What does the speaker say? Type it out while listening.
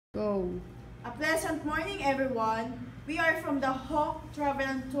Go. A pleasant morning, everyone. We are from the Hawk Travel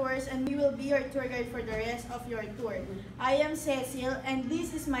and Tours, and we will be your tour guide for the rest of your tour. I am Cecil, and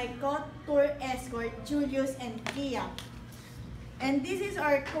this is my tour escort, Julius and Kia. And this is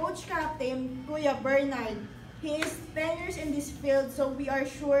our coach captain, Kuya Bernard. He is 10 years in this field, so we are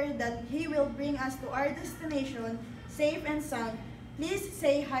sure that he will bring us to our destination safe and sound. Please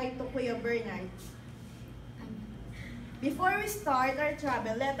say hi to Kuya Bernard. Before we start our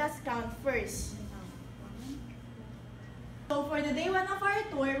travel, let us count first. So for the day 1 of our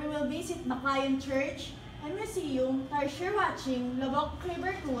tour, we will visit Baclayan Church and Museum, Tarsier Watching, Lubok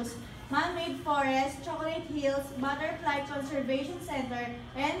River Cruise, Man-Made Forest, Chocolate Hills, Butterfly Conservation Center,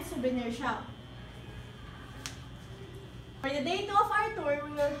 and Souvenir Shop. For the day 2 of our tour,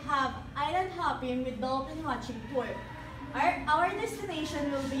 we will have Island Hopping with Dolphin Watching Tour. Our destination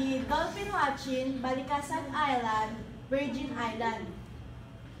will be Dolphin Watching, Balikasag Island, Virgin Island.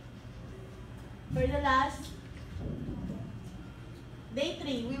 For the last, day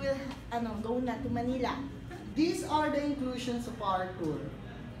 3, we will go na to Manila. These are the inclusions of our tour.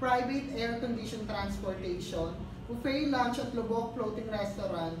 Private air-conditioned transportation, buffet lunch at Lubok Floating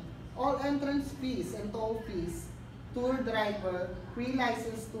Restaurant, all entrance fees and toll fees, tour driver,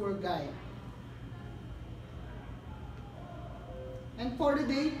 pre-licensed tour guide. And for the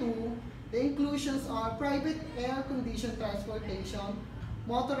day 2, the inclusions are private air-conditioned transportation,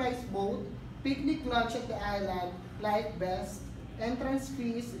 motorized boat, picnic lunch at the island, life vest, entrance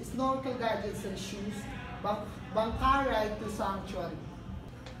fees, snorkel gadgets and shoes, bangka ride to sanctuary.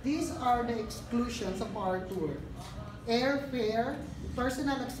 These are the exclusions of our tour. Airfare,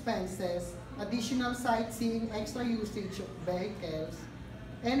 personal expenses, additional sightseeing, extra usage of vehicles,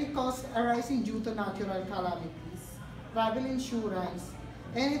 any cost arising due to natural calamities, travel insurance,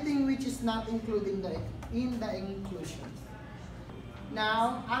 anything which is not included in the inclusions.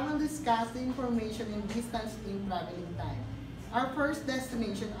 Now, I will discuss the information in distance in traveling time. Our first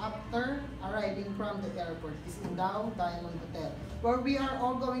destination after arriving from the airport is in Indao Diamond Hotel, where we are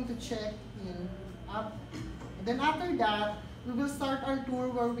all going to check in. Then after that, we will start our tour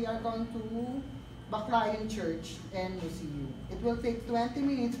where we are going to Baclayan Church and Museum. It will take 20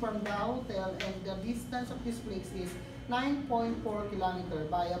 minutes from the hotel, and the distance of this place is 9.4 km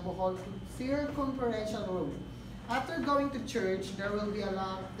via Bohol Circumferential Road. After going to church, there will be a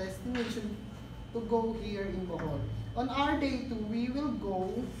lot of destinations to go here in Bohol. On our day 2, we will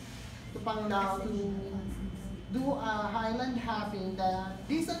go to Panglao to do a highland hopping. The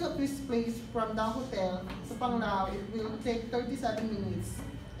distance of this place from the hotel to Panglao, it will take 37 minutes.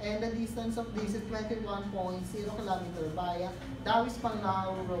 And the distance of this is 21.0 km via Dawis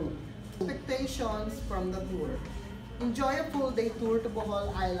Panglao Road. Expectations from the tour. Enjoy a full day tour to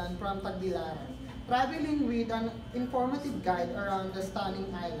Bohol Island from Tagbilaran, traveling with an informative guide around the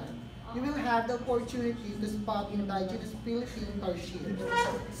stunning island. You will have the opportunity to spot indigenous Philippine tarsiers,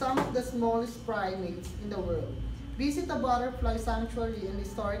 some of the smallest primates in the world. Visit a butterfly sanctuary and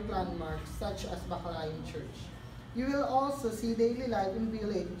historic landmarks such as Baclayan Church. You will also see daily life in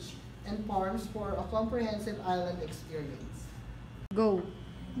village and farms for a comprehensive island experience. Go.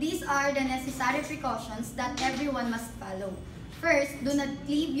 These are the necessary precautions that everyone must follow. First, do not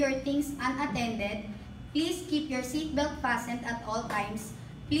leave your things unattended. Please keep your seatbelt fastened at all times.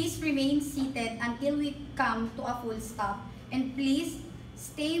 Please remain seated until we come to a full stop. And please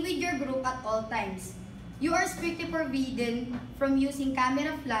stay with your group at all times. You are strictly forbidden from using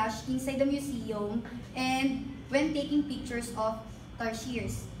camera flash inside the museum and when taking pictures of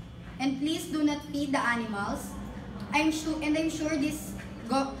tarsiers. And please do not feed the animals. I'm sure this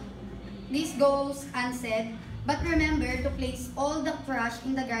goes unsaid, but remember to place all the trash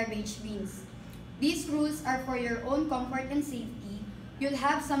in the garbage bins. These rules are for your own comfort and safety. You'll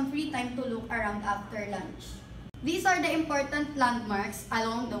have some free time to look around after lunch. These are the important landmarks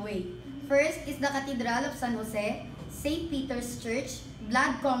along the way. First is the Cathedral of San Jose, St. Peter's Church,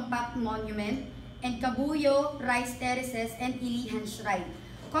 Blood Compact Monument, and Kabuyo, Rice Terraces, and Ilihan Shrine.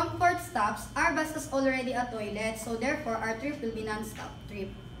 Comfort stops, our bus has already a toilet, so therefore our trip will be non-stop trip.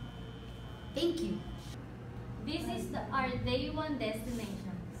 Thank you. This is our day 1 destinations.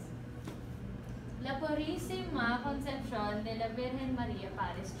 La Purísima Concepcion de la Virgen Maria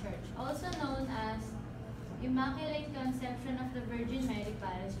Parish Church, also known as Immaculate Conception of the Virgin Mary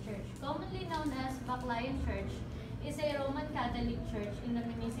Parish Church, commonly known as Baclayan Church, is a Roman Catholic church in the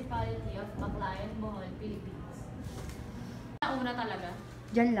municipality of Baclayan, Bohol, Philippines. Una talaga.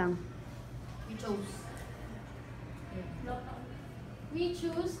 Diyan lang. We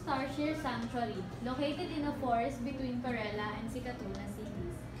choose Tarsier Sanctuary, located in a forest between Corella and Sikatuna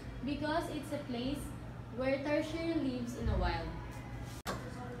cities, because it's a place where tarsier lives in the wild.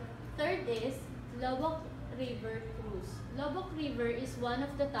 is Lobok River Cruise. Lobok River is one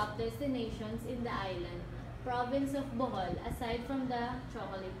of the top destinations in the island, province of Bohol, aside from the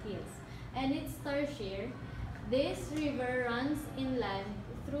Chocolate Hills. And its tarsier, this river runs inland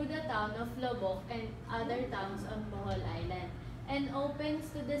through the town of Lobok and other towns on Bohol Island, and opens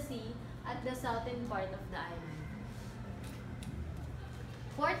to the sea at the southern part of the island.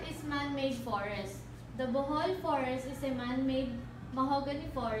 Fourth is man-made forest. The Bohol Forest is a man-made mahogany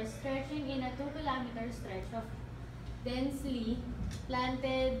forest stretching in a 2-kilometer stretch of densely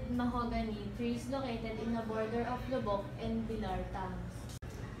planted mahogany trees located in the border of Lubok and Bilar towns.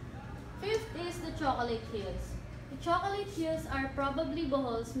 Fifth is the Chocolate Hills. The Chocolate Hills are probably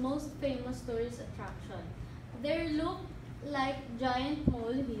Bohol's most famous tourist attraction. They look like giant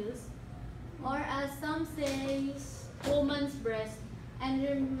molehills, or as some say, woman's breast, and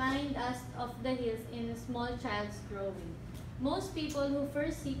remind us of the hills in a small child's drawing. Most people who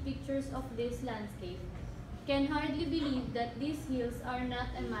first see pictures of this landscape can hardly believe that these hills are not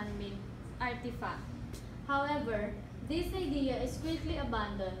a man-made artifact. However, this idea is quickly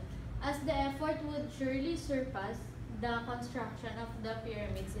abandoned as the effort would surely surpass the construction of the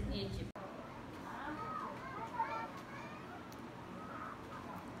pyramids in Egypt.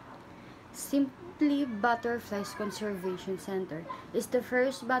 Simply Butterflies Conservation Center is the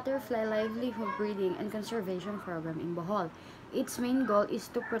first butterfly livelihood breeding and conservation program in Bohol. Its main goal is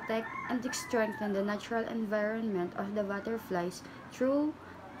to protect and strengthen the natural environment of the butterflies through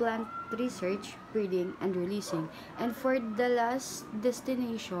plant research, breeding, and releasing. And for the last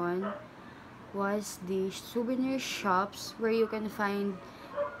destination was the souvenir shops where you can find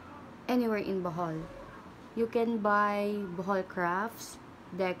anywhere in Bohol. You can buy Bohol crafts,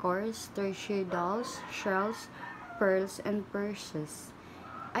 decors, tertiary dolls, shells, pearls, and purses.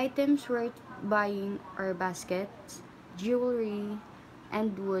 Items worth buying are baskets, jewelry,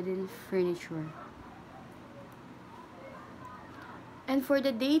 and wooden furniture. And for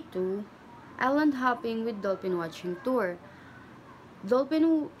the day 2, island hopping with dolphin watching tour.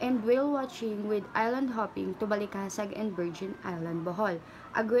 Dolphin and whale watching with island hopping to Balikasag and Virgin Island, Bohol.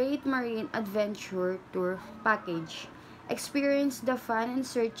 A great marine adventure tour package. Experience the fun in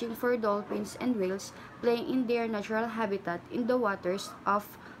searching for dolphins and whales playing in their natural habitat in the waters of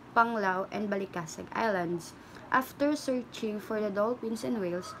Panglao and Balikasag Islands. After searching for the dolphins and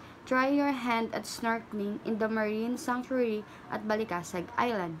whales, try your hand at snorkeling in the marine sanctuary at Balikasag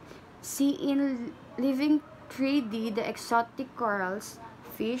Island. See in living 3D the exotic corals,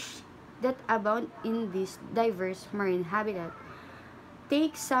 fish that abound in this diverse marine habitat.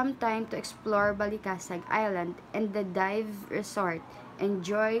 Take some time to explore Balikasag Island and the dive resort.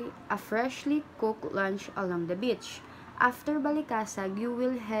 Enjoy a freshly cooked lunch along the beach. After Balikasag, you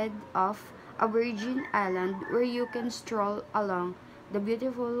will head off a Virgin Island where you can stroll along the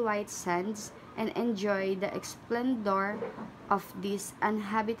beautiful white sands and enjoy the splendor of this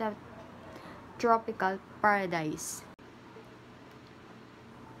uninhabited tropical paradise.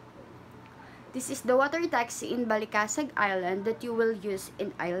 This is the water taxi in Balikasag Island that you will use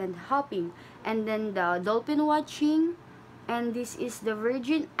in island hopping. And then the dolphin watching. And this is the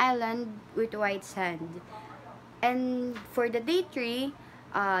Virgin Island with white sand. And for the day 3,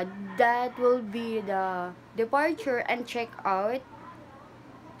 that will be the departure and check out.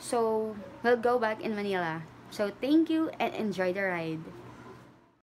 So, we'll go back in Manila. So, thank you and enjoy the ride.